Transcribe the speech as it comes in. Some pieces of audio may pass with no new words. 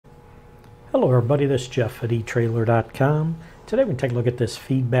Hello everybody, this is Jeff at etrailer.com. Today we're going to take a look at this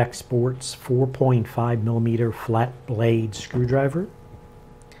Feedback Sports 4.5 millimeter flat blade screwdriver.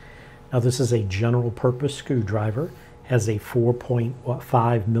 Now this is a general purpose screwdriver, has a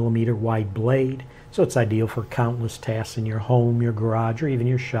 4.5 millimeter wide blade, so it's ideal for countless tasks in your home, your garage, or even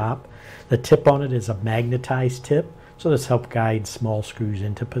your shop. The tip on it is a magnetized tip, so this helps guide small screws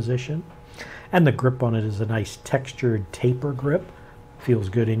into position. And the grip on it is a nice textured taper grip. Feels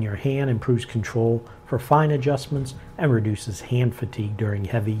good in your hand, improves control for fine adjustments, and reduces hand fatigue during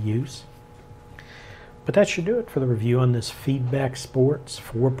heavy use. But that should do it for the review on this Feedback Sports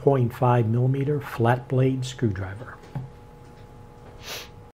 4.5 millimeter flat blade screwdriver.